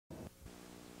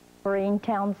Dorene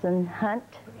Townsend Hunt,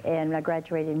 and I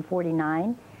graduated in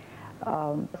 '49.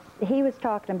 He was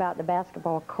talking about the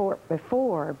basketball court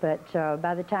before, but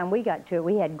by the time we got to it,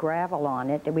 we had gravel on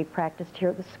it that we practiced here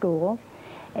at the school.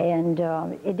 And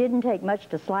it didn't take much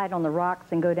to slide on the rocks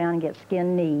and go down and get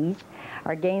skinned knees.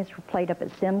 Our games were played up at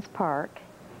Sims Park,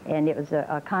 and it was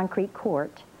a concrete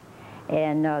court.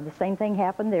 And the same thing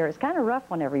happened there. It's kind of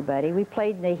rough on everybody. We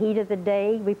played in the heat of the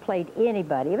day. We played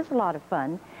anybody. It was a lot of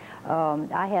fun.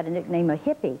 I had a nickname of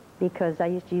hippie because I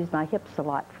used to use my hips a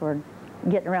lot for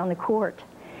getting around the court.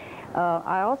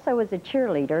 I also was a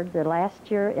cheerleader the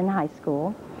last year in high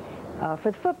school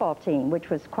for the football team, which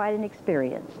was quite an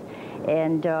experience.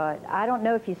 And I don't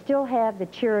know if you still have the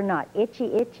cheer or not. Itchy,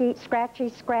 itchy, scratchy,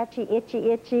 scratchy, itchy,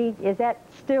 itchy. Is that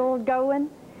still going?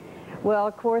 Well,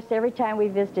 of course, every time we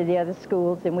visited the other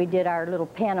schools and we did our little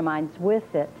pantomimes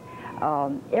with it,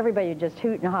 everybody would just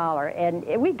hoot and holler, and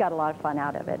we got a lot of fun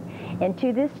out of it. And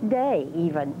to this day,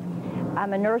 even,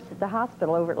 I'm a nurse at the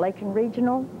hospital over at Lakeland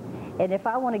Regional, and if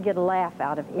I want to get a laugh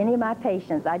out of any of my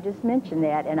patients, I just mention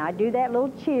that, and I do that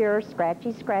little cheer,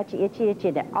 scratchy, scratchy, itchy, itchy,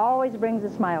 and it always brings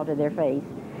a smile to their face.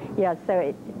 Yeah,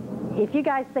 so if you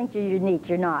guys think you're unique,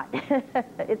 you're not.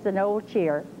 It's an old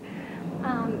cheer.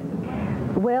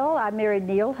 Well, I married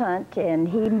Neil Hunt, and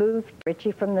he moved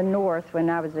Richie from the north when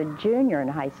I was a junior in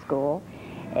high school,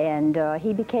 and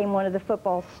he became one of the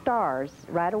football stars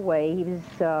right away. He was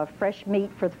fresh meat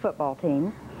for the football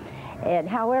team. And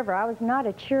however, I was not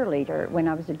a cheerleader when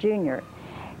I was a junior.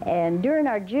 And during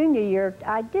our junior year,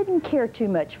 I didn't care too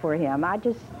much for him. I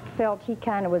just felt he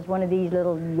kind of was one of these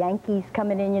little Yankees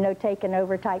coming in, you know, taking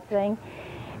over type thing.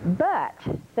 But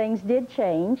things did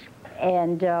change,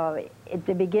 and at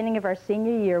the beginning of our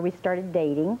senior year, we started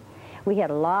dating. We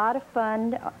had a lot of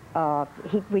fun.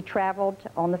 We traveled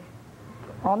on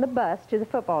the bus to the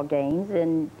football games,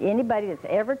 and anybody that's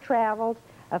ever traveled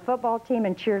a football team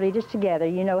and cheerleaders together,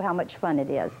 you know how much fun it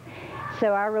is.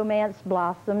 So our romance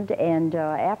blossomed, and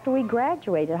after we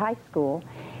graduated high school,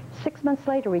 6 months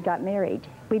later we got married.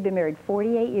 We've been married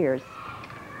 48 years.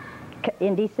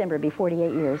 In December, it'll be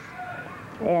 48 years.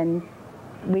 And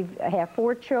we have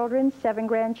 4 children, 7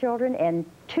 grandchildren, and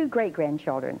 2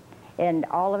 great-grandchildren. And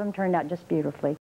all of them turned out just beautifully.